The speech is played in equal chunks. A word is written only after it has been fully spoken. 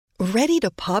Ready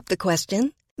to pop the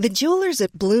question? The jewelers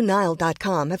at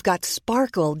BlueNile.com have got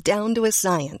sparkle down to a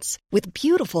science with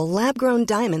beautiful lab-grown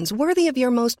diamonds worthy of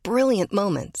your most brilliant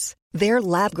moments. Their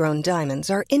lab-grown diamonds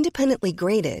are independently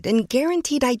graded and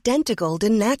guaranteed identical to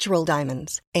natural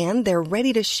diamonds, and they're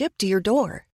ready to ship to your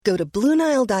door. Go to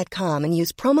BlueNile.com and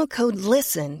use promo code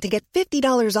LISTEN to get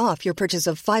 $50 off your purchase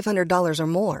of $500 or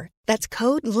more. That's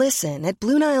code LISTEN at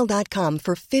BlueNile.com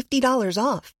for $50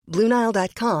 off.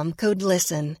 BlueNile.com, code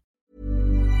LISTEN.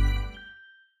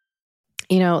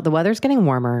 You know, the weather's getting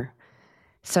warmer,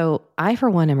 so I, for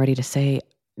one, am ready to say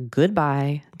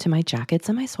goodbye to my jackets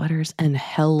and my sweaters and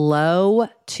hello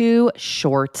to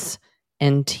shorts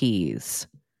and tees.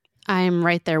 I'm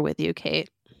right there with you, Kate.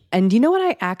 And you know what?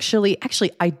 I actually,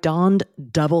 I donned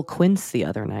double quince the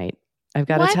other night. I've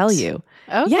got to tell you.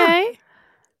 Okay. Yeah.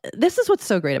 This is what's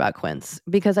so great about quince,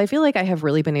 because I feel like I have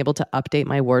really been able to update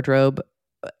my wardrobe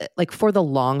like for the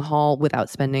long haul without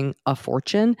spending a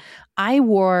fortune. I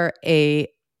wore a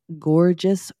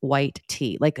gorgeous white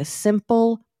tee, like a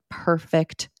simple,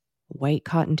 perfect white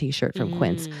cotton t-shirt from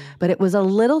Quince, but it was a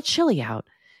little chilly out.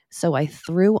 So I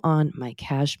threw on my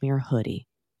cashmere hoodie,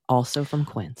 also from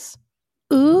Quince.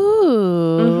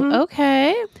 Ooh,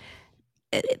 okay.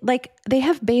 Like, they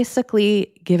have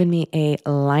basically given me a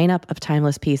lineup of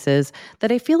timeless pieces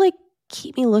that I feel like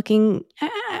keep me looking,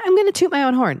 I'm going to toot my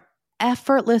own horn,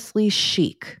 effortlessly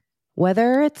chic,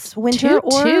 whether it's winter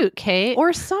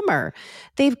or summer.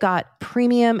 They've got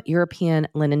premium European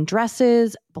linen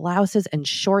dresses, blouses, and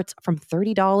shorts from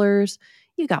 $30.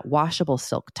 You got washable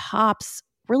silk tops,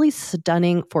 really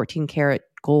stunning 14 karat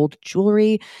gold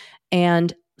jewelry,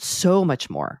 and so much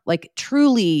more. Like,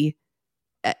 truly,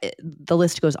 the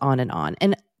list goes on.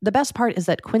 And the best part is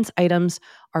that Quince items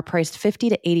are priced 50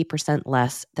 to 80%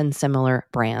 less than similar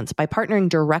brands. By partnering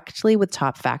directly with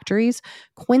top factories,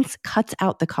 Quince cuts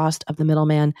out the cost of the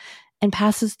middleman and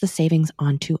passes the savings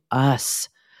on to us.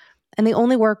 And they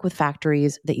only work with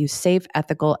factories that use safe,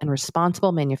 ethical, and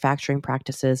responsible manufacturing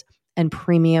practices and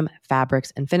premium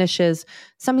fabrics and finishes,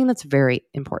 something that's very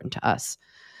important to us.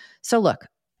 So look,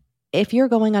 if you're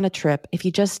going on a trip, if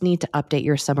you just need to update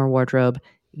your summer wardrobe,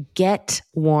 get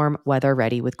warm weather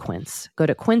ready with Quince. Go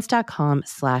to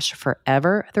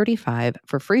quince.com/forever35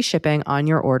 for free shipping on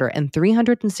your order and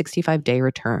 365-day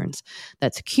returns.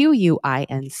 That's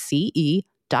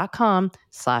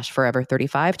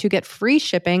QUINCE.com/forever35 to get free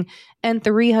shipping and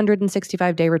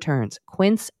 365-day returns.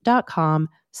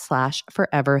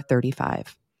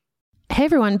 Quince.com/forever35. Hey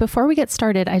everyone, before we get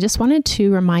started, I just wanted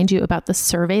to remind you about the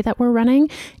survey that we're running.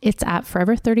 It's at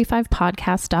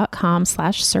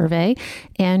forever35podcast.com/survey,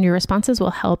 and your responses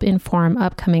will help inform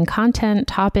upcoming content,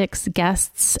 topics,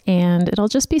 guests, and it'll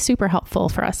just be super helpful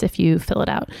for us if you fill it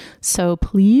out. So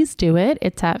please do it.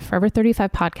 It's at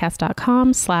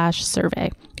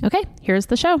forever35podcast.com/survey. Okay, here's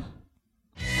the show.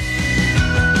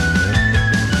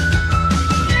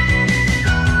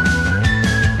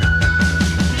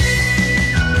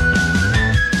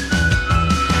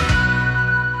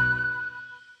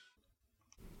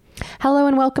 Hello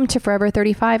and welcome to Forever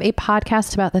 35, a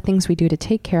podcast about the things we do to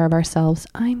take care of ourselves.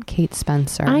 I'm Kate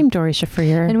Spencer. I'm Dory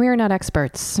Shafrir. And we are not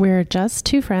experts. We're just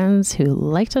two friends who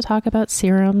like to talk about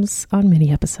serums on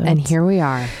mini episodes. And here we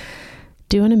are.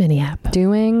 Doing a mini ep.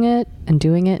 Doing it and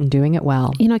doing it and doing it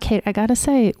well. You know, Kate, I gotta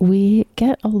say, we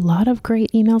get a lot of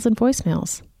great emails and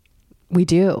voicemails. We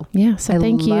do. Yeah. So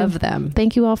thank you. I love them.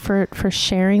 Thank you all for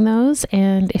sharing those.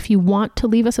 And if you want to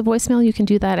leave us a voicemail, you can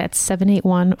do that at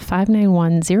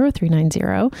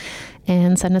 781-591-0390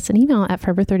 and send us an email at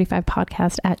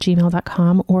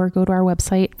forever35podcast@gmail.com or go to our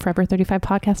website,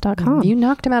 forever35podcast.com. You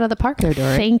knocked him out of the park there,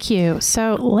 Dory. Thank you.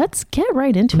 So let's get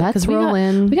right into it. Let's roll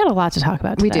in. We got a lot to talk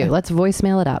about today. We do. Let's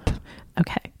voicemail it up.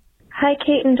 Okay. Hi,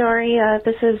 Kate and Dory.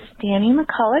 This is Danny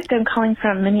McCulloch. I'm calling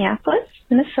from Minneapolis,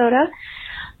 Minnesota.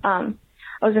 I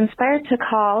was inspired to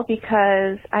call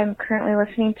because I'm currently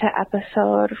listening to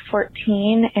episode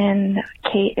 14, and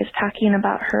Kate is talking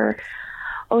about her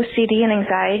OCD and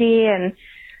anxiety and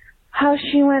how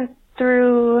she went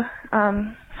through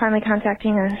finally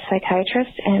contacting a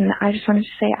psychiatrist. And I just wanted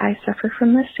to say I suffer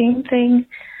from the same thing.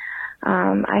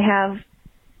 I have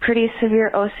pretty severe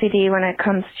OCD when it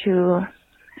comes to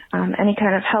any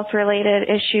kind of health-related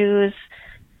issues.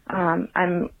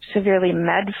 I'm severely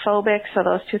med-phobic, so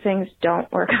those two things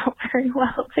don't work out very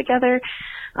well together.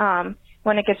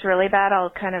 When it gets really bad, I'll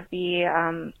kind of be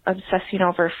obsessing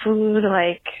over food,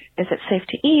 like, is it safe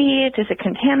to eat? Is it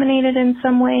contaminated in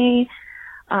some way?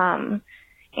 And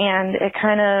it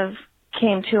kind of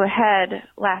came to a head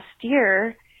last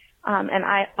year, and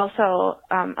I also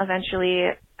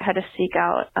eventually had to seek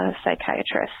out a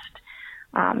psychiatrist.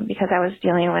 because I was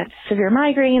dealing with severe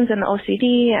migraines and the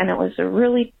OCD, and it was a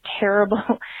really terrible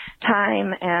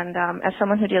time. And as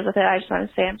someone who deals with it, I just want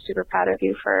to say I'm super proud of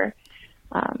you for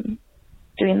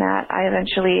doing that. I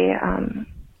eventually,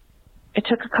 it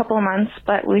took a couple of months,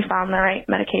 but we found the right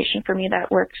medication for me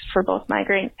that works for both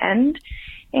migraine and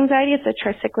anxiety. It's a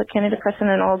tricyclic antidepressant,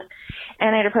 an old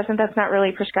antidepressant that's not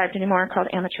really prescribed anymore, called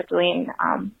amitriptyline.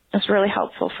 It's really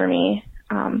helpful for me.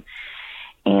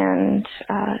 And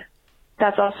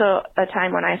that's also a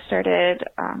time when I started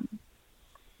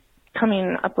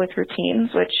coming up with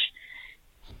routines, which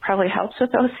probably helps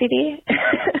with OCD.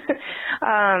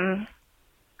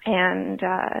 And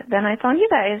then I found you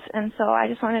guys. And so I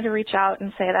just wanted to reach out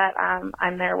and say that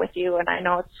I'm there with you. And I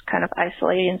know it's kind of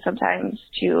isolating sometimes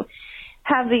to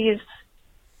have these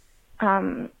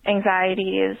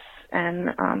anxieties and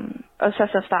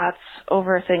obsessive thoughts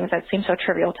over things that seem so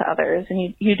trivial to others.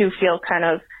 And you do feel kind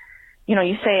of, you know,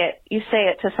 you say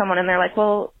it to someone and they're like,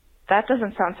 well, that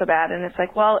doesn't sound so bad. And it's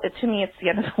like, well, to me, it's the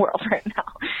end of the world right now.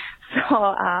 So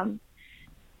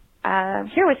I'm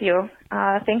here with you.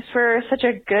 Thanks for such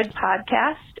a good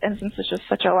podcast. And since it's just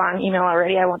such a long email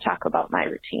already, I won't talk about my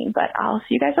routine, but I'll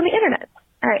see you guys on the internet.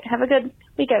 All right. Have a good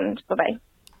weekend. Bye-bye.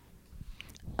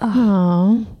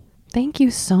 Oh, thank you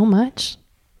so much,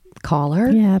 caller.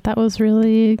 Yeah, that was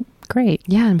really great.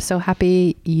 Yeah, I'm so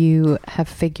happy you have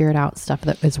figured out stuff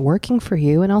that is working for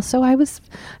you. And also I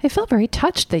felt very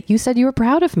touched that you said you were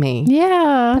proud of me.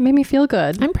 Yeah. That made me feel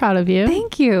good. I'm proud of you.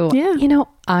 Thank you. Yeah. You know,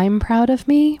 I'm proud of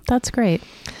me. That's great.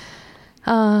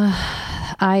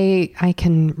 I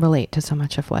can relate to so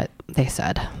much of what they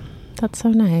said. That's so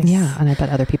nice. Yeah. And I bet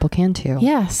other people can too.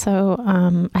 Yeah. So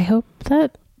I hope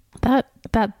that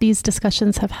these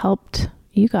discussions have helped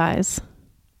you guys.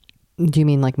 Do you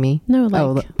mean like me? No,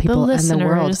 like the people the in the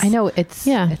world. listeners. I know it's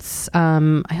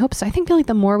I hope so. I think like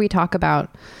the more we talk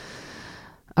about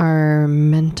our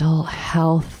mental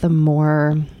health, the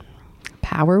more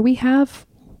power we have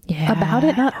about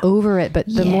it, not over it, but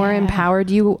the more empowered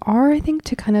you are, I think,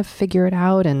 to kind of figure it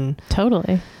out. And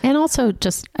totally. And also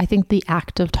just, I think the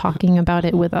act of talking about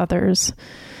it with others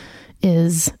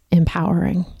is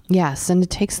empowering. Yes. And it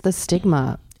takes the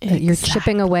stigma. You're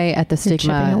chipping away at the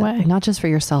stigma, not just for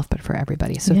yourself, but for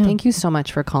everybody. So thank you so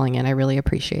much for calling in. I really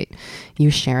appreciate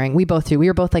you sharing. We both do. We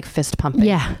were both like fist pumping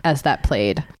as that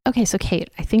played. Okay. So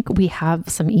Kate, I think we have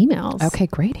some emails. Okay,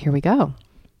 great. Here we go.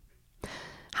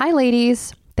 Hi,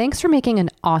 ladies. Thanks for making an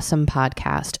awesome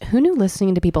podcast. Who knew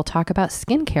listening to people talk about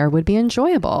skincare would be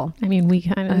enjoyable? I mean, we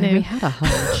kind of knew. We had a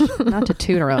hunch, not to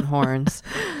toot our own horns.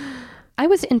 I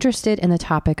was interested in the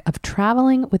topic of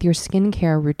traveling with your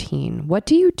skincare routine. What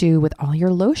do you do with all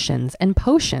your lotions and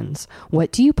potions?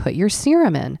 What do you put your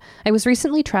serum in? I was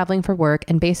recently traveling for work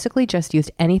and basically just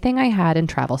used anything I had in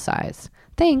travel size.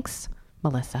 Thanks,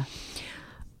 Melissa.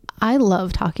 I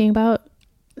love talking about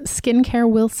skincare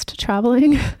whilst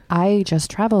traveling. I just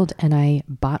traveled and I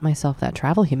bought myself that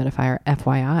travel humidifier,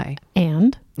 FYI.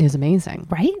 And? It is amazing.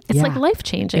 Right? It's like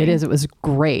life-changing. It is. It was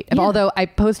great. Yeah. Although I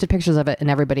posted pictures of it and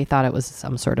everybody thought it was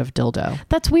some sort of dildo.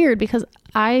 That's weird because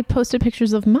I posted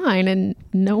pictures of mine and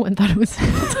no one thought it was.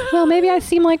 Well, maybe I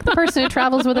seem like the person who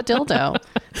travels with a dildo.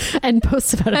 And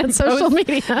posts about it on social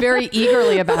media. Very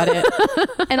eagerly about it.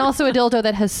 And also a dildo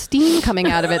that has steam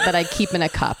coming out of it that I keep in a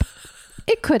cup.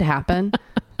 It could happen.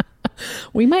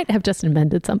 We might have just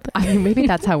invented something. I mean, maybe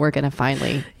that's how we're going to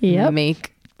finally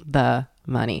make the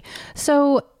money.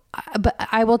 So, but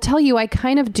I will tell you, I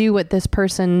kind of do what this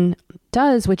person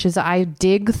does, which is I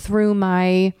dig through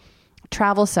my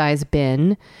travel size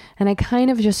bin and I kind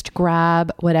of just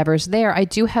grab whatever's there. I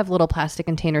do have little plastic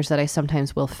containers that I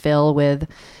sometimes will fill with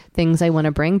things I want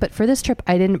to bring. But for this trip,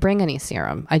 I didn't bring any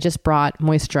serum. I just brought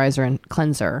moisturizer and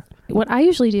cleanser. What I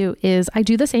usually do is I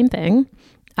do the same thing.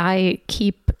 I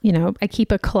keep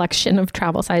a collection of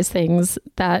travel size things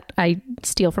that I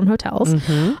steal from hotels.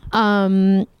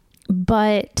 Mm-hmm.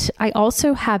 But I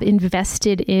also have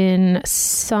invested in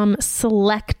some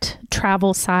select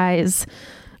travel size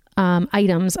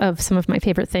items of some of my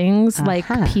favorite things, like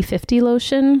P50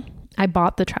 lotion. I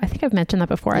bought I think I've mentioned that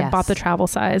before. Yes. I bought the travel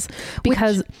size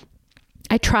because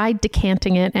I tried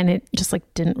decanting it and it just like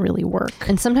didn't really work.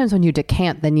 And sometimes when you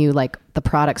decant, then you like the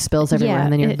product spills everywhere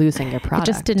and then you're losing your product.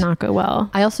 It just did not go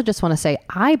well. I also just want to say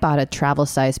I bought a travel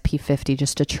size P50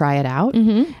 just to try it out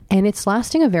and it's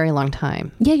lasting a very long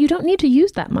time. Yeah, you don't need to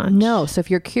use that much. No. So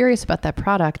if you're curious about that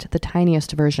product, the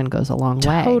tiniest version goes a long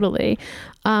way. Totally.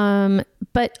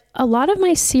 But a lot of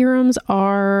my serums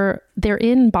they're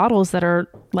in bottles that are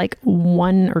like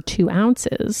 1 or 2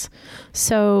 ounces.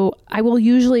 So I will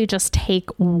usually just take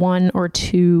 1 or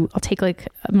 2. I'll take like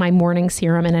my morning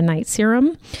serum and a night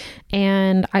serum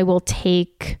And I will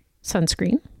take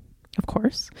sunscreen, of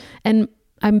course. And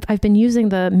I've been using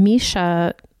the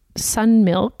Misha Sun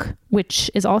Milk, which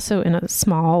is also in a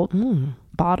small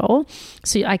bottle.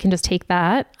 So I can just take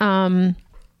that. And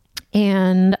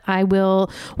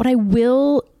what I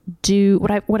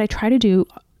try to do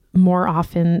more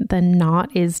often than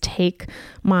not is take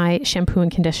my shampoo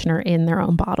and conditioner in their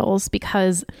own bottles,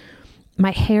 because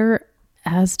my hair,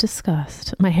 as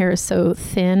discussed, my hair is so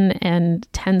thin and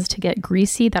tends to get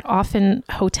greasy that often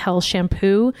hotel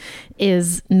shampoo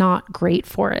is not great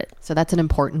for it. So that's an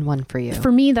important one for you.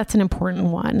 For me, that's an important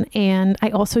one. And I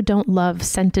also don't love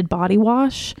scented body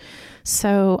wash.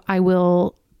 So I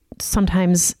will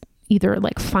sometimes either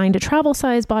like find a travel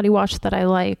size body wash that I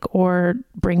like, or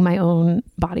bring my own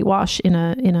body wash in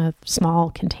a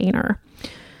small container.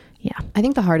 Yeah. I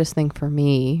think the hardest thing for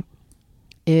me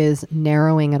is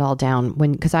narrowing it all down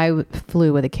because I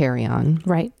flew with a carry-on.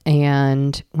 Right.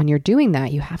 And when you're doing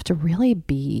that, you have to really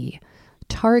be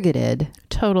targeted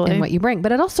totally in what you bring.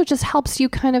 But it also just helps you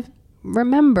kind of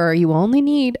remember you only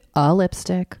need a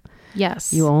lipstick.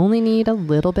 Yes. You only need a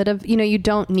little bit of, you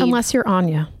don't need. Unless you're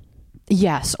Anya.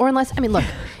 Yes. Or unless, look,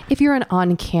 if you're an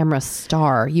on-camera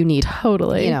star, you need,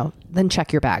 totally, then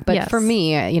check your bag. But yes. for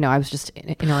me, I was just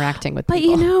interacting with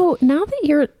people. But now that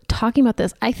you're talking about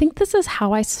this, I think this is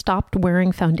how I stopped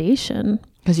wearing foundation.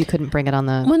 Because you couldn't bring it on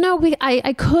the... Well, no,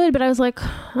 I could, but I was like,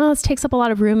 oh, this takes up a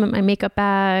lot of room in my makeup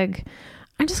bag.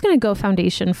 I'm just going to go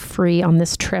foundation free on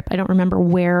this trip. I don't remember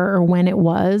where or when it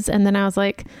was. And then I was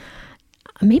like,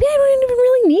 maybe I don't even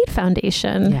really need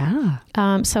foundation. Yeah.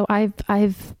 So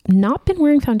I've not been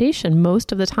wearing foundation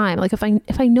most of the time. Like if I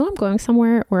know I'm going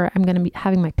somewhere where I'm going to be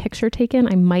having my picture taken,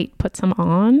 I might put some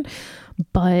on.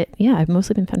 But yeah, I've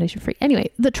mostly been foundation free.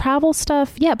 Anyway, the travel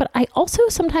stuff. Yeah. But I also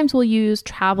sometimes will use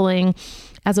traveling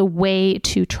as a way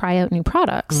to try out new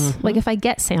products. Mm-hmm. Like if I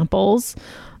get samples,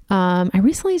 I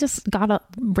recently just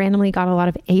randomly got a lot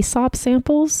of Aesop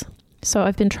samples. So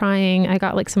I've been trying, I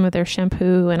got like some of their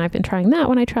shampoo, and I've been trying that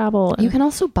when I travel. You can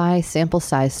also buy sample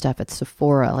size stuff at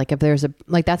Sephora. Like if there's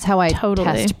that's how I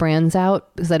test brands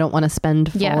out, because I don't want to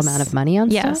spend full amount of money on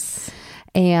stuff.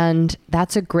 And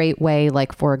that's a great way.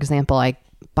 Like, for example, I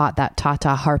bought that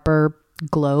Tata Harper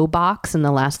Glow box in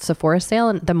the last Sephora sale,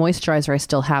 and the moisturizer I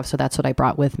still have. So that's what I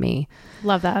brought with me.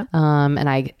 Love that. And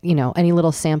I, any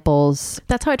little samples.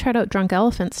 That's how I tried out Drunk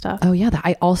Elephant stuff. Oh yeah.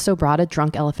 I also brought a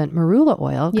Drunk Elephant marula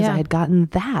oil because I had gotten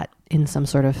that in some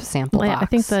sort of sample box. I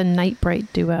think the Night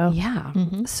Bright duo. Yeah.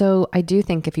 Mm-hmm. So I do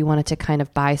think if you wanted to kind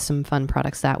of buy some fun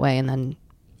products that way and then,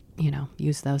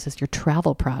 use those as your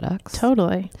travel products.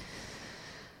 Totally.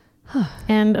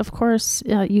 And of course,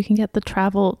 you can get the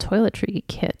travel toiletry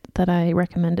kit that I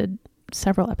recommended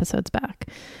several episodes back.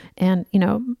 And,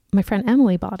 my friend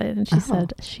Emily bought it and she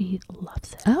said she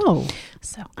loves it. Oh.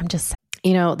 So I'm just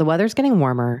saying. The weather's getting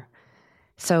warmer.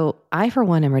 So I, for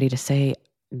one, am ready to say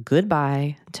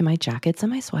goodbye to my jackets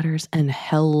and my sweaters and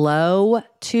hello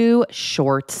to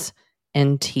shorts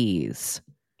and tees.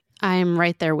 I'm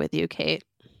right there with you, Kate.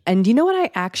 And you know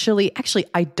what?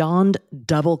 I donned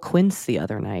double quince the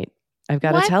other night. I've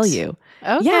got to tell you.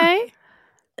 Okay. Yeah.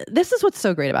 This is what's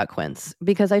so great about quince,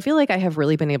 because I feel like I have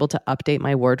really been able to update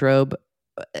my wardrobe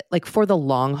like for the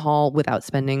long haul without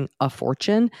spending a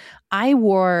fortune. I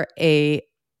wore a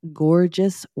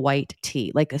gorgeous white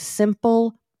tee, like a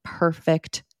simple,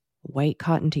 perfect white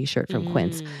cotton t-shirt from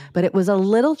Quince, but it was a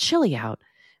little chilly out.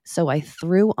 So I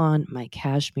threw on my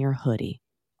cashmere hoodie,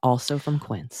 also from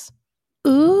Quince.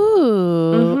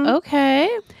 Ooh, okay.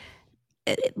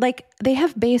 Like they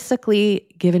have basically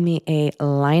given me a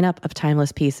lineup of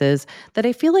timeless pieces that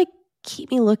I feel like keep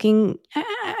me looking,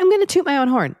 I'm going to toot my own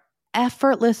horn,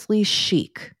 effortlessly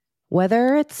chic,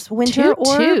 whether it's winter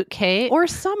or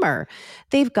summer.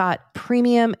 They've got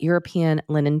premium European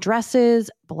linen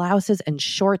dresses, blouses, and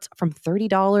shorts from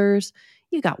 $30.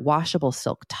 You got washable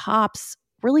silk tops,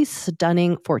 really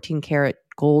stunning 14 karat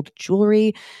gold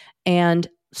jewelry, and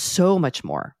so much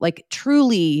more. Like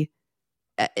truly,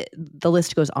 the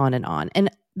list goes on and on. And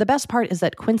the best part is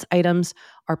that Quince items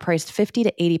are priced 50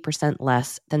 to 80%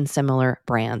 less than similar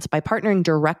brands. By partnering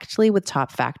directly with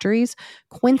top factories,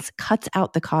 Quince cuts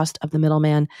out the cost of the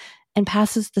middleman and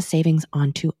passes the savings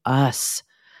on to us.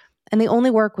 And they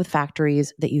only work with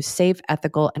factories that use safe,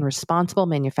 ethical, and responsible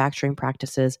manufacturing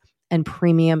practices and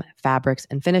premium fabrics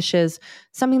and finishes,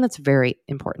 something that's very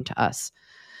important to us.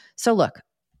 So look,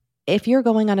 if you're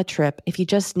going on a trip, if you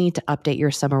just need to update your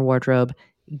summer wardrobe,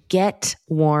 get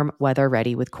warm weather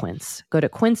ready with Quince. Go to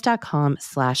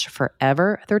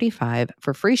quince.com/forever35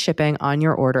 for free shipping on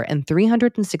your order and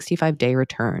 365-day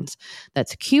returns.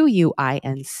 That's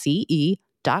QUINCE.com/forever35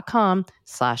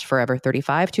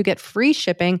 quince.com/forever35 to get free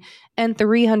shipping and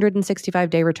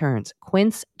 365-day returns.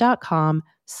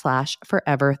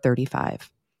 Quince.com/forever35.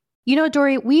 You know,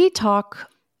 Dory, we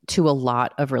talk to a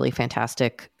lot of really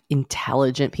fantastic,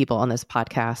 intelligent people on this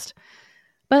podcast.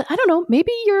 But I don't know,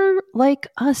 maybe you're like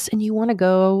us and you want to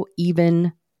go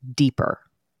even deeper.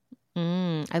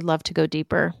 I'd love to go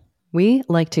deeper. We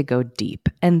like to go deep.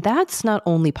 And that's not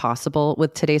only possible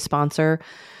with today's sponsor,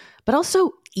 but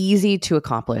also easy to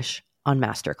accomplish on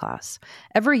Masterclass.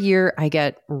 Every year, I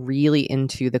get really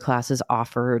into the classes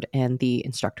offered and the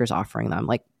instructors offering them.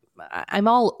 Like, I'm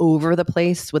all over the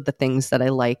place with the things that I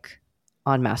like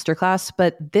on Masterclass.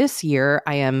 But this year,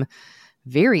 I am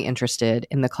very interested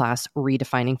in the class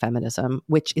Redefining Feminism,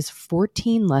 which is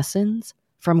 14 lessons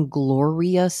from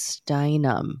Gloria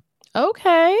Steinem.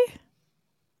 Okay.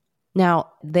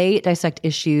 Now, they dissect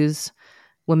issues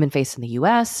women face in the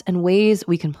US and ways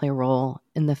we can play a role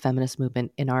in the feminist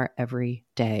movement in our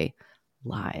everyday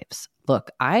lives.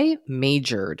 Look, I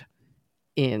majored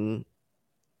in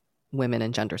women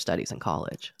and gender studies in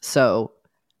college. So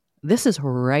this is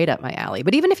right up my alley.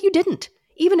 But even if you didn't,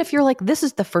 even if you're like, this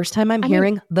is the first time I'm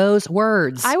hearing those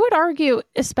words. I would argue,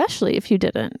 especially if you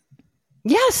didn't.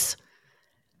 Yes.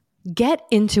 Get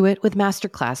into it with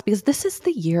Masterclass because this is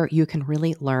the year you can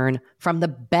really learn from the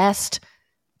best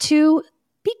to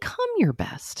become your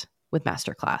best with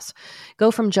Masterclass.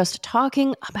 Go from just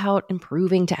talking about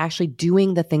improving to actually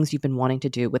doing the things you've been wanting to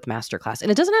do with Masterclass. And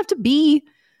it doesn't have to be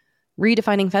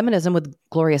redefining feminism with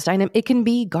Gloria Steinem. It can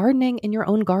be gardening in your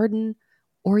own garden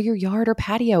or your yard or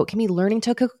patio. It can be learning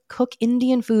to cook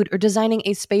Indian food or designing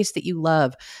a space that you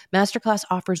love. Masterclass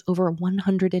offers over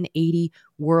 180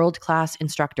 world-class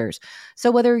instructors.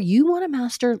 So whether you want to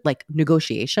master like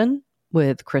negotiation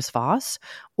with Chris Voss,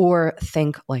 or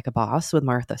think like a boss with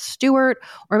Martha Stewart,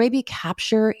 or maybe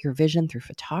capture your vision through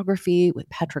photography with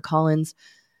Petra Collins,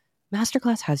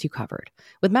 Masterclass has you covered.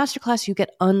 With Masterclass, you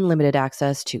get unlimited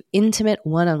access to intimate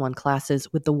one-on-one classes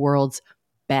with the world's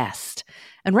best.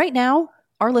 And right now,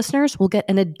 our listeners will get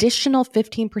an additional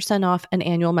 15% off an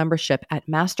annual membership at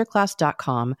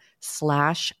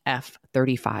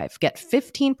masterclass.com/F35. Get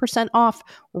 15% off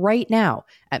right now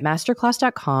at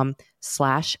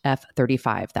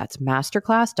masterclass.com/F35. That's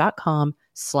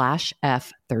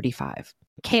masterclass.com/F35.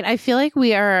 Kate, I feel like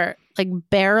we are like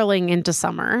barreling into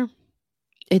summer.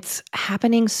 It's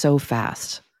happening so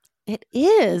fast. It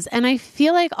is. And I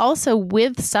feel like also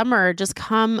with summer just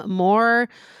come more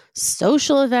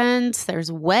social events.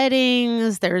 There's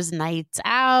weddings, there's nights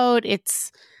out,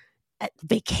 it's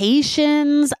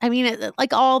vacations. I mean,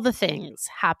 like all the things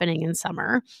happening in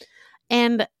summer.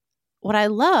 And what I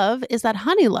love is that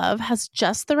Honeylove has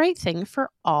just the right thing for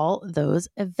all those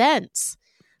events.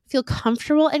 Feel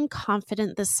comfortable and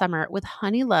confident this summer with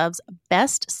Honeylove's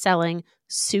best-selling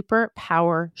Super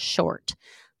Power Short.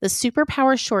 The Super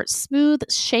Power Short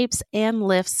smooths, shapes, and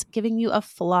lifts, giving you a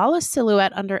flawless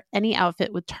silhouette under any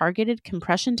outfit with targeted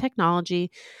compression technology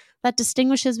that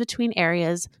distinguishes between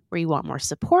areas where you want more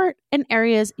support and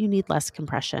areas you need less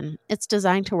compression. It's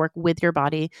designed to work with your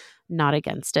body, not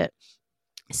against it.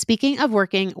 Speaking of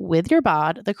working with your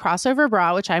bod, the crossover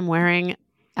bra, which I'm wearing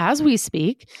as we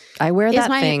speak. I wear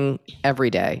that thing every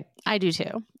day. I do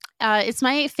too. It's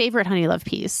my favorite Honeylove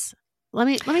piece. Let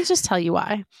me just tell you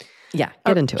why. Yeah,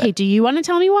 get into it. Okay, do you want to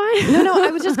tell me why? No,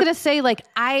 I was just going to say, like,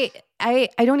 I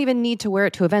don't even need to wear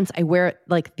it to events. I wear it,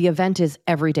 like, the event is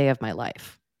every day of my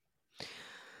life.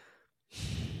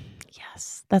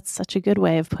 Yes, that's such a good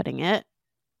way of putting it.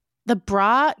 The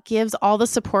bra gives all the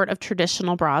support of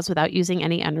traditional bras without using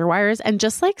any underwires. And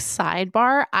just like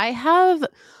sidebar, I have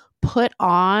put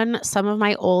on some of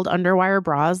my old underwire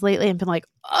bras lately and been like,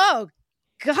 oh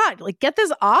God, like get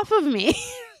this off of me.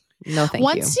 No, thank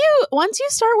you. Once you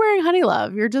start wearing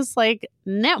Honeylove, you're just like,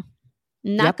 no,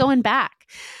 not going back.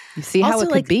 You see how it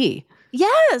could be.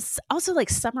 Yes. Also, like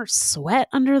summer sweat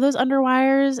under those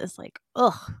underwires is like,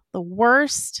 ugh, the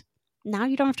worst. Now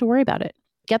you don't have to worry about it.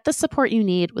 Get the support you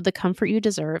need with the comfort you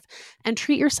deserve and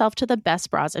treat yourself to the best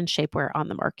bras and shapewear on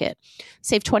the market.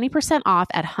 Save 20% off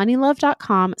at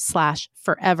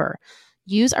honeylove.com/forever.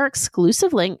 Use our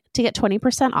exclusive link to get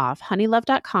 20% off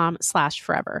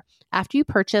honeylove.com/forever. After you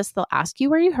purchase, they'll ask you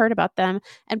where you heard about them,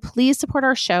 and please support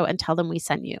our show and tell them we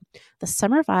sent you. The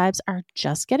summer vibes are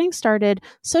just getting started,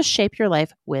 so shape your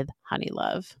life with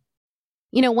Honeylove.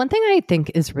 You know, one thing I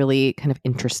think is really kind of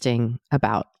interesting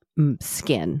about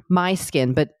skin, my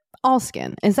skin, but all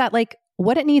skin, is that like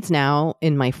what it needs now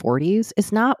in my 40s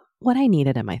is not what I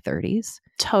needed in my 30s.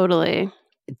 Totally.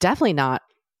 Definitely not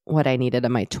what I needed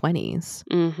in my 20s.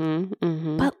 Mm-hmm,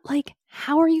 mm-hmm. But like,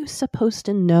 how are you supposed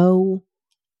to know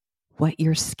what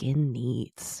your skin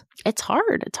needs. It's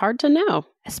hard. It's hard to know.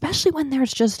 Especially when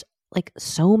there's just like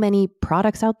so many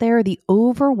products out there. The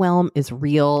overwhelm is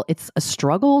real. It's a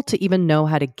struggle to even know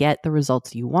how to get the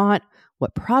results you want,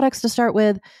 what products to start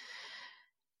with.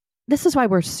 This is why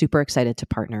we're super excited to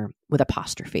partner with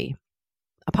Apostrophe.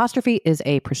 Apostrophe is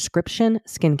a prescription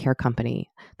skincare company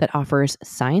that offers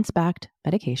science-backed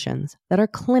medications that are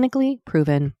clinically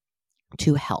proven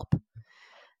to help.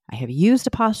 I have used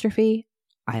Apostrophe.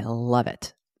 I love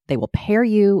it. They will pair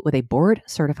you with a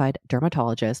board-certified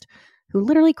dermatologist who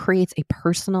literally creates a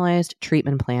personalized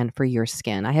treatment plan for your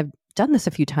skin. I have done this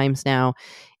a few times now.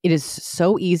 It is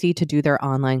so easy to do their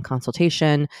online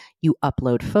consultation. You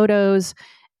upload photos.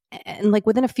 And like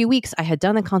within a few weeks, I had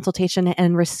done the consultation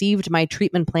and received my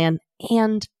treatment plan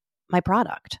and my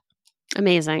product.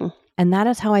 Amazing. And that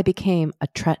is how I became a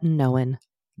tretinoin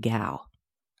gal.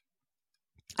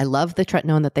 I love the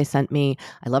tretinoin that they sent me.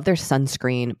 I love their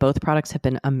sunscreen. Both products have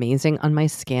been amazing on my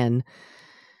skin.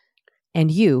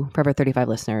 And you, Forever 35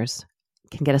 listeners,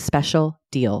 can get a special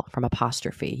deal from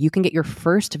Apostrophe. You can get your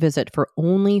first visit for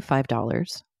only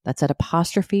 $5. That's at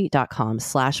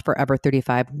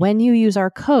apostrophe.com/forever35 when you use our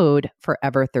code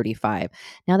forever35.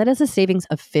 Now that is a savings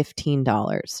of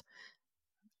 $15.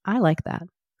 I like that.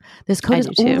 This code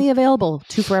is only available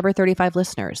to Forever 35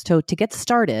 listeners. So to get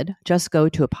started, just go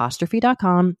to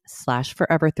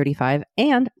apostrophe.com/forever35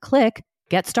 and click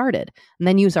Get Started. And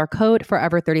then use our code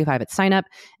forever35 at sign up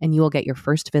and you will get your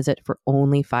first visit for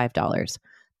only $5.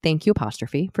 Thank you,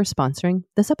 Apostrophe, for sponsoring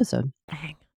this episode.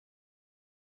 Dang.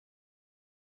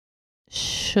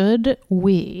 Should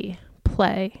we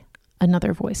play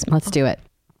another voicemail? Let's do it.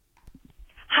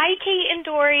 Hi, Kate and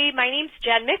Dory. My name's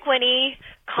Jen McWhinney,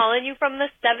 calling you from the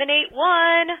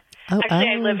 781. Actually,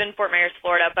 I live in Fort Myers,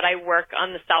 Florida, but I work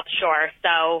on the South Shore.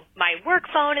 So my work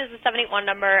phone is the 781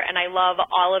 number, and I love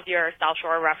all of your South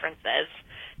Shore references.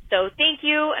 So thank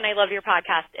you, and I love your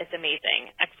podcast. It's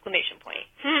amazing! Exclamation point.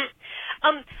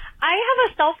 I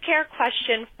have a self-care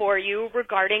question for you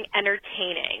regarding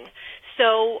entertaining.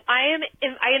 So I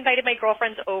invited my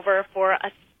girlfriends over for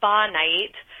a spa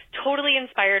night, totally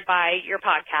inspired by your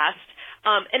podcast.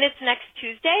 And it's next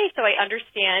Tuesday, so I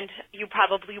understand you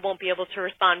probably won't be able to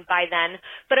respond by then.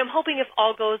 But I'm hoping if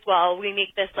all goes well, we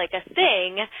make this like a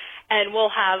thing, and we'll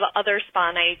have other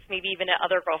spa nights, maybe even at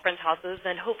other girlfriends' houses,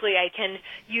 and hopefully I can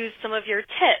use some of your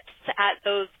tips at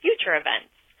those future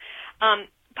events.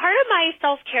 Part of my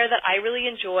self-care that I really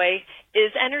enjoy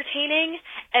is entertaining,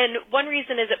 and one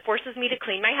reason is it forces me to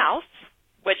clean my house,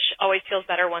 which always feels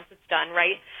better once it's done,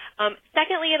 right?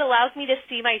 Secondly, it allows me to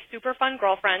see my super fun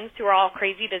girlfriends who are all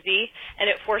crazy busy, and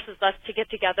it forces us to get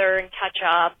together and catch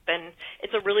up, and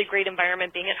it's a really great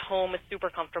environment. Being at home is super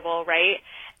comfortable, right?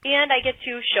 And I get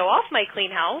to show off my clean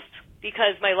house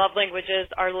because my love languages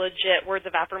are legit words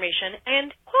of affirmation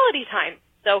and quality time.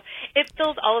 So it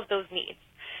fills all of those needs.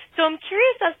 So I'm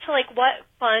curious as to like what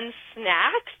fun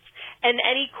snacks and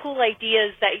any cool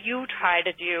ideas that you try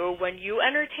to do when you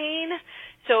entertain.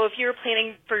 So if you're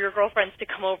planning for your girlfriends to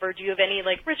come over, do you have any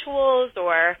like rituals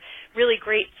or really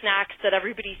great snacks that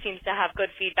everybody seems to have good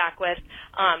feedback with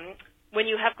when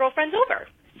you have girlfriends over?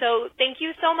 So thank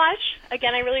you so much.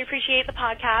 Again, I really appreciate the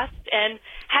podcast, and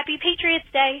happy Patriots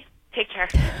Day. Take care.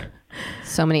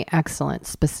 So many excellent,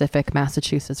 specific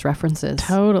Massachusetts references.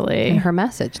 Totally. In her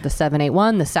message, the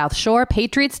 781, the South Shore,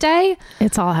 Patriots Day.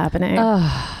 It's all happening.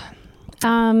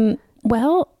 Well,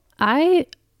 I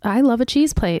love a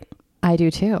cheese plate. I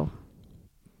do too.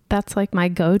 That's like my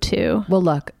go-to. Well,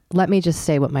 look, let me just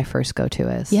say what my first go-to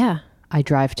is. Yeah. I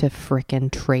drive to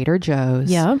frickin' Trader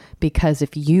Joe's. Yep. Because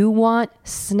if you want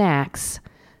snacks,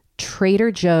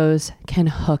 Trader Joe's can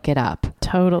hook it up.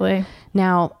 Totally.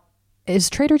 Now,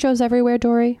 is Trader Joe's everywhere,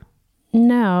 Dory?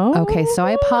 No. Okay, so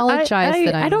I apologize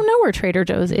I don't know where Trader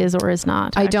Joe's is or is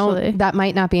not. I actually. don't. That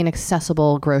might not be an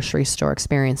accessible grocery store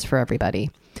experience for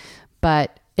everybody.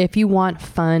 But if you want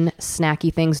fun,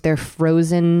 snacky things, their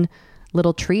frozen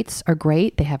little treats are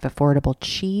great. They have affordable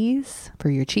cheese for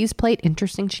your cheese plate,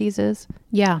 interesting cheeses.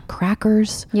 Yeah.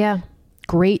 Crackers. Yeah.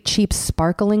 Great, cheap,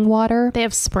 sparkling water. They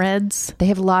have spreads. They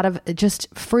have a lot of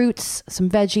just fruits, some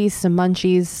veggies, some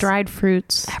munchies. Dried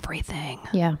fruits. Everything.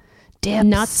 Yeah. Dips.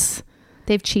 Nuts.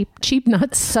 They have cheap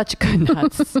nuts. Such good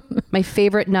nuts. My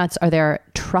favorite nuts are their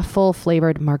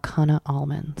truffle-flavored Marcana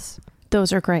almonds.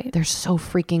 Those are great. They're so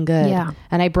freaking good. Yeah.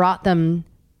 And I brought them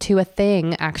to a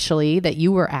thing, actually, that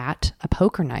you were at, a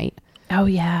poker night. Oh,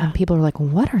 yeah. And people are like,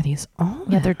 what are these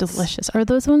almonds? Yeah, they're delicious. Are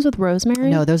those ones with rosemary?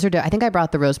 No, those are, I think I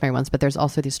brought the rosemary ones, but there's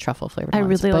also these truffle flavored ones. I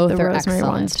really Both like the are rosemary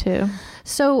excellent. ones too.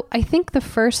 So I think the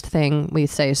first thing we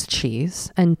say is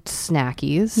cheese and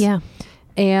snackies. Yeah.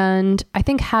 And I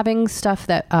think having stuff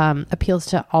that appeals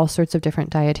to all sorts of different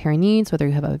dietary needs, whether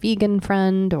you have a vegan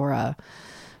friend or a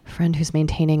friend who's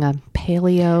maintaining a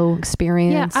paleo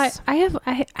experience. Yeah,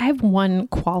 I have one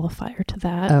qualifier to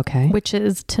that. Okay. Which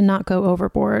is to not go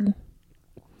overboard.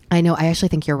 I know. I actually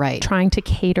think you're right. Trying to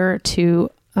cater to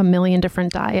a million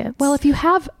different diets. Well, if you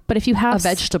have a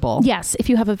vegetable. Yes. If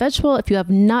you have a vegetable, if you have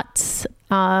nuts,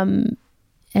 and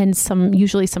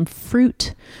usually some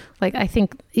fruit, like I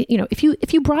think,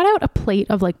 if you brought out a plate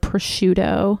of like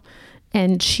prosciutto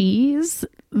and cheese,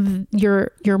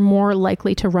 you're more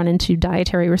likely to run into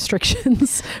dietary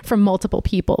restrictions from multiple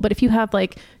people. But if you have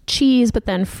like cheese, but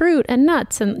then fruit and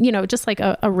nuts and, just like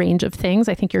a range of things,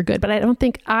 I think you're good. But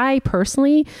I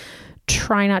personally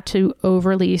try not to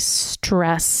overly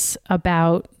stress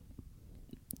about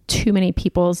too many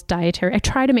people's dietary. I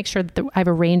try to make sure that I have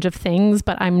a range of things,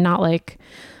 but I'm not like,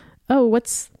 oh,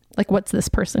 what's this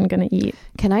person going to eat?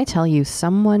 Can I tell you,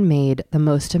 someone made the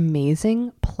most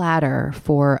amazing platter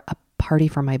for a party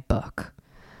for my book.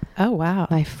 Oh, wow.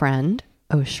 My friend,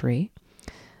 Oshri.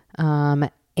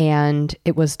 And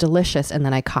it was delicious. And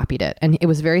then I copied it. And it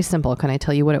was very simple. Can I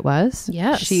tell you what it was?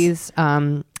 Yes. She's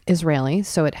Israeli,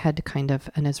 so it had kind of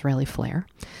an Israeli flair.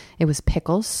 It was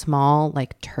pickles, small,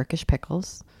 like Turkish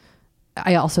pickles.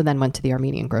 I also then went to the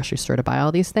Armenian grocery store to buy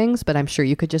all these things, but I'm sure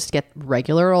you could just get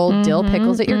regular old dill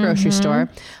pickles at your grocery store,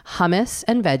 hummus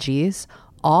and veggies,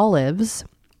 olives,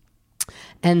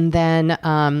 and then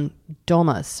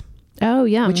dolmas. Oh,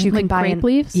 yeah. Which you can buy grape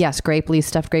leaves? Yes, grape leaves,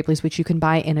 stuffed grape leaves, which you can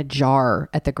buy in a jar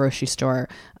at the grocery store.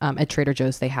 At Trader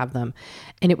Joe's, they have them.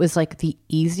 And it was like the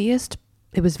easiest.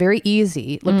 It was very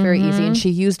easy. It looked very easy. And she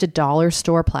used a dollar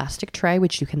store plastic tray,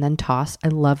 which you can then toss. I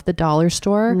love the dollar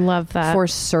store. Love that. For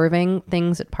serving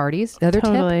things at parties. The other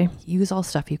Totally. tip, use all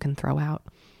stuff you can throw out.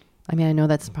 I mean, I know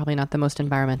that's probably not the most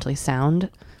environmentally sound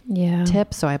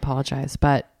tip, so I apologize.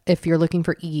 But if you're looking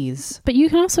for ease. But you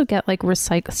can also get like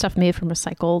stuff made from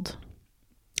recycled.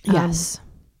 Yes.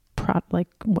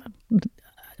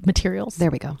 Materials.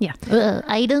 There we go. Yeah.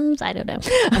 Items. I don't know.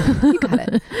 You got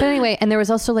it. But anyway, and there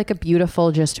was also like a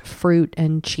beautiful just fruit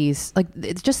and cheese. Like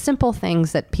it's just simple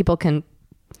things that people can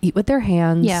eat with their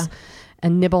hands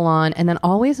and nibble on. And then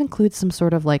always include some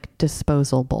sort of like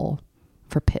disposal bowl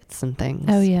for pits and things.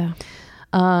 Oh, yeah.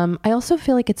 I also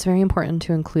feel like it's very important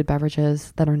to include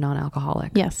beverages that are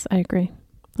non-alcoholic. Yes, I agree.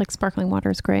 Like sparkling water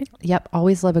is great. Yep.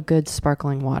 Always love a good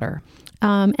sparkling water.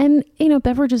 And,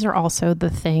 beverages are also the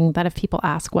thing that if people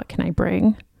ask, what can I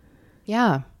bring?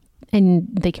 Yeah. And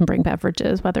they can bring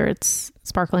beverages, whether it's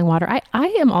sparkling water. I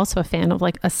am also a fan of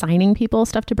like assigning people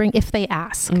stuff to bring if they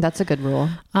ask. That's a good rule.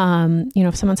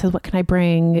 If someone says, what can I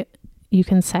bring? You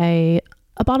can say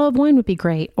a bottle of wine would be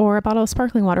great, or a bottle of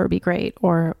sparkling water would be great,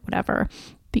 or whatever.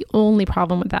 The only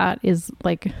problem with that is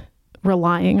like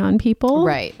relying on people.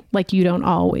 Right. Like you don't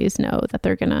always know that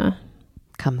they're going to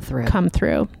come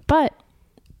through. But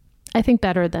I think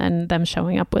better than them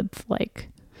showing up with like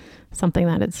something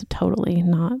that is totally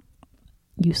not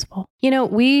useful.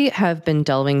 We have been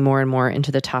delving more and more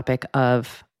into the topic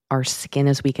of our skin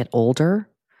as we get older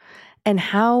and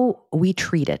how we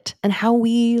treat it and how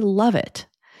we love it.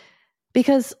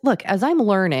 Because look, as I'm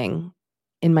learning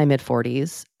in my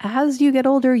mid-40s, as you get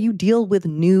older, you deal with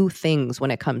new things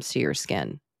when it comes to your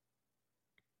skin.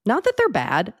 Not that they're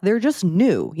bad, they're just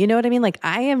new. You know what I mean? Like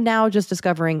I am now just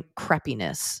discovering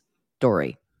crepiness,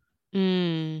 Dory.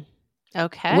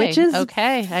 Okay. Which is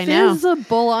I know.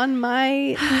 visible on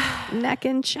my neck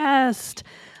and chest.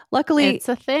 Luckily, it's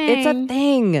a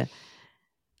thing.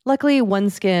 Luckily,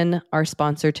 OneSkin, our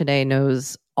sponsor today,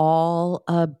 knows all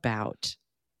about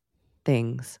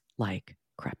things like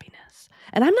crepiness.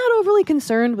 And I'm not overly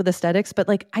concerned with aesthetics, but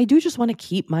like I do just want to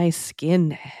keep my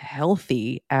skin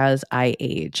healthy as I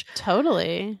age.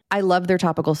 Totally. I love their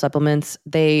topical supplements.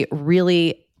 They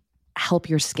really help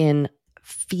your skin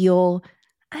feel,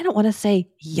 I don't want to say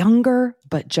younger,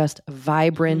 but just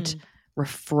vibrant,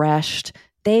 refreshed.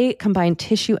 They combine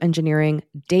tissue engineering,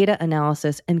 data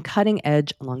analysis, and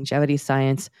cutting-edge longevity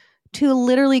science to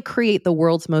literally create the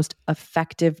world's most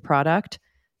effective product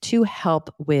to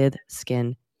help with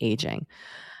skin aging.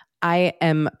 I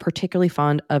am particularly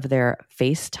fond of their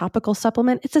face topical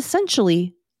supplement. It's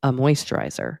essentially a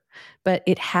moisturizer, but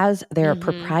it has their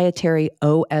proprietary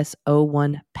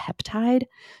OS01 peptide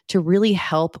to really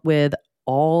help with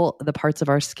all the parts of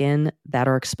our skin that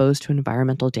are exposed to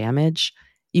environmental damage.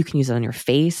 You can use it on your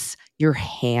face, your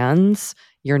hands,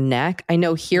 your neck. I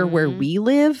know here where we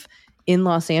live in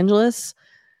Los Angeles,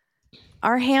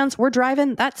 our hands, we're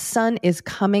driving, that sun is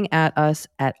coming at us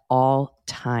at all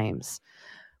times.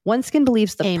 OneSkin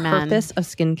believes the Amen. purpose of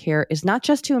skincare is not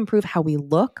just to improve how we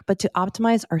look, but to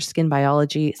optimize our skin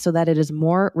biology so that it is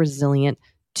more resilient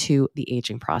to the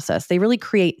aging process. They really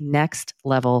create next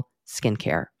level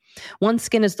skincare.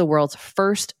 OneSkin is the world's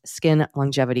first skin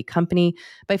longevity company.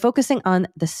 By focusing on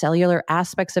the cellular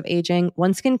aspects of aging,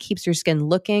 OneSkin keeps your skin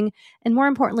looking and, more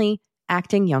importantly,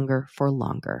 acting younger for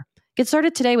longer. Get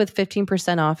started today with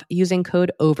 15% off using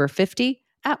code OVER50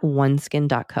 at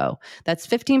oneskin.co. That's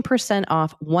 15%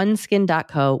 off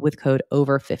oneskin.co with code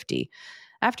OVER50.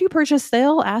 After you purchase,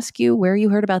 they'll ask you where you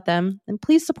heard about them, and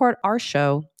please support our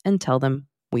show and tell them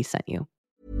we sent you.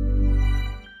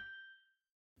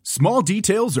 Small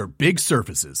details are big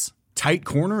surfaces. Tight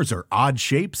corners are odd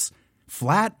shapes.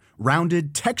 Flat,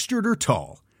 rounded, textured, or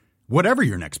tall. Whatever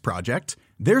your next project,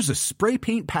 there's a spray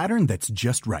paint pattern that's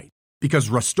just right. Because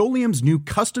Rust-Oleum's new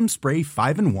Custom Spray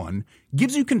 5-in-1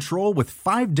 gives you control with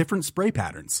 5 different spray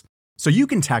patterns. So you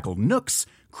can tackle nooks,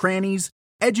 crannies,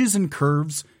 edges, and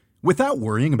curves without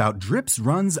worrying about drips,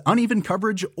 runs, uneven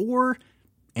coverage, or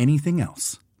anything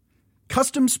else.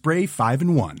 Custom Spray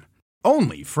 5-in-1.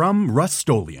 Only from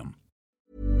Rust-Oleum.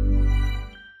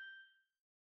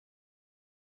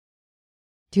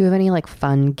 Do you have any like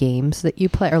fun games that you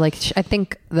play? Or like, I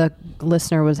think the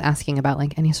listener was asking about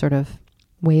like any sort of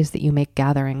ways that you make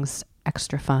gatherings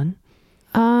extra fun.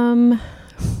 Nope.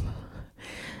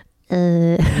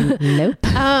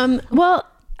 Well,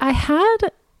 I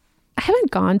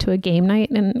haven't gone to a game night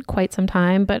in quite some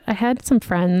time, but I had some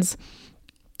friends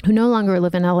who no longer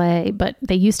live in LA, but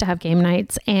they used to have game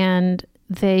nights, and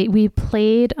we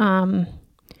played, my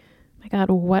God,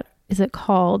 what is it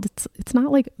called? It's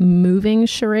not like moving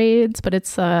charades, but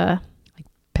it's like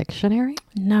Pictionary?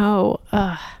 No.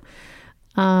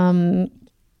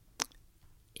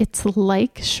 It's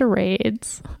like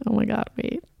charades. Oh my God,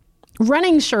 wait.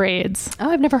 Running charades. Oh,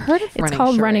 I've never heard of It's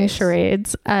called running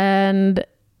charades, and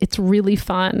it's really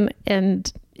fun.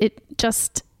 And it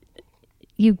just,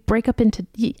 you break up into,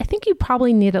 I think you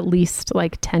probably need at least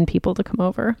like 10 people to come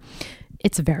over.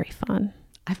 It's very fun.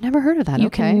 I've never heard of that.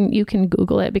 You can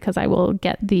Google it, because I will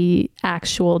get the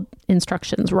actual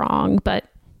instructions wrong, but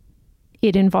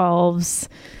it involves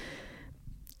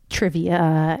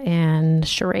trivia and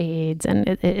charades, and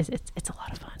it's a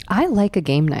lot of fun. I like a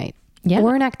game night. Yeah.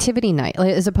 Or an activity night,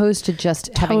 like, as opposed to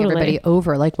just having everybody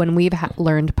over. Like when we've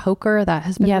learned poker, that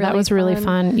has been that was really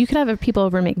fun. You could have people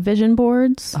over and make vision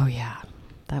boards. Oh yeah.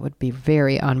 That would be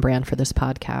very on brand for this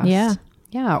podcast. Yeah.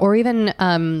 Yeah. Or even,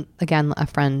 again, a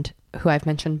friend who I've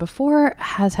mentioned before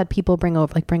has had people bring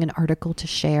an article to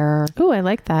share. Oh, I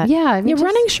like that. Yeah. I mean,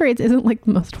 running charades isn't like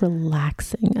the most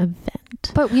relaxing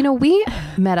event. But, we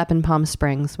met up in Palm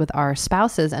Springs with our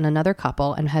spouses and another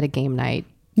couple and had a game night.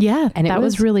 Yeah. And that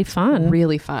was really fun.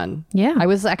 Really fun. Yeah. I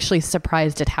was actually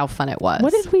surprised at how fun it was.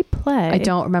 What did we play? I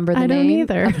don't remember the name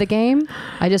of the game.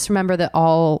 I just remember that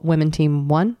all women team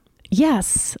won.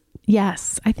 Yes.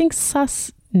 I think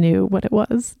Sus knew what it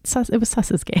was. It was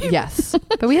Sus's game. Yes.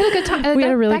 But we had a good time. We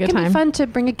had a really good time. That can be fun to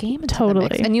bring a game into the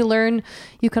mix. And you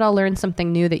could all learn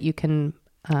something new that you can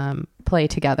play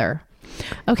together.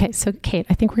 Okay. So Kate,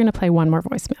 I think we're going to play one more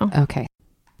voicemail. Okay.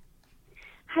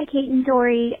 Hi, Kate and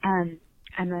Dory.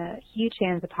 I'm a huge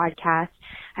fan of the podcast.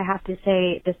 I have to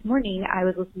say, this morning I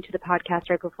was listening to the podcast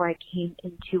right before I came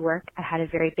into work. I had a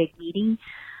very big meeting.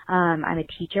 I'm a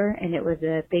teacher, and it was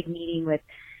a big meeting with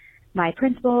my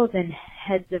principals and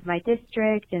heads of my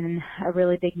district, and a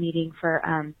really big meeting for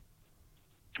a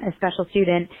special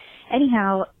student.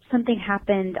 Anyhow, something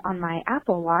happened on my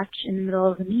Apple Watch in the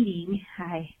middle of the meeting.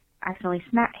 I accidentally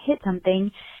hit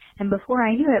something, and before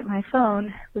I knew it, my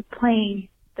phone was playing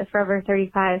the Forever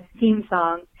 35 theme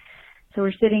song. So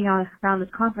we're sitting around this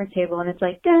conference table, and it's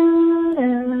like, da,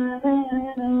 da,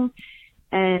 da, da.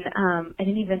 And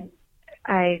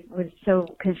I was so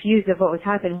confused of what was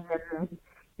happening.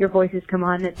 Your voices come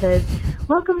on that says,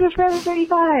 "Welcome to Forever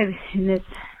 35" in this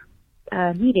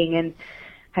meeting, and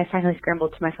I finally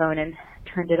scrambled to my phone and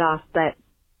turned it off. But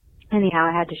anyhow,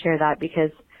 I had to share that because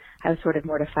I was sort of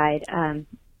mortified,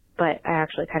 but I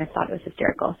actually kind of thought it was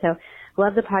hysterical. So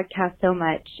love the podcast so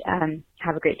much.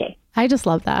 Have a great day. I just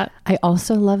love that. I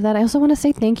also love that. I also want to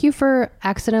say thank you for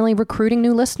accidentally recruiting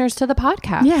new listeners to the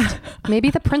podcast. Yeah.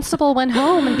 Maybe the principal went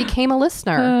home and became a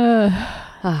listener.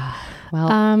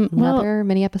 Another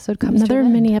mini episode comes to an end. Another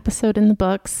mini episode in the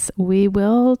books. We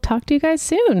will talk to you guys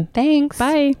soon. Thanks.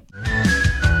 Bye.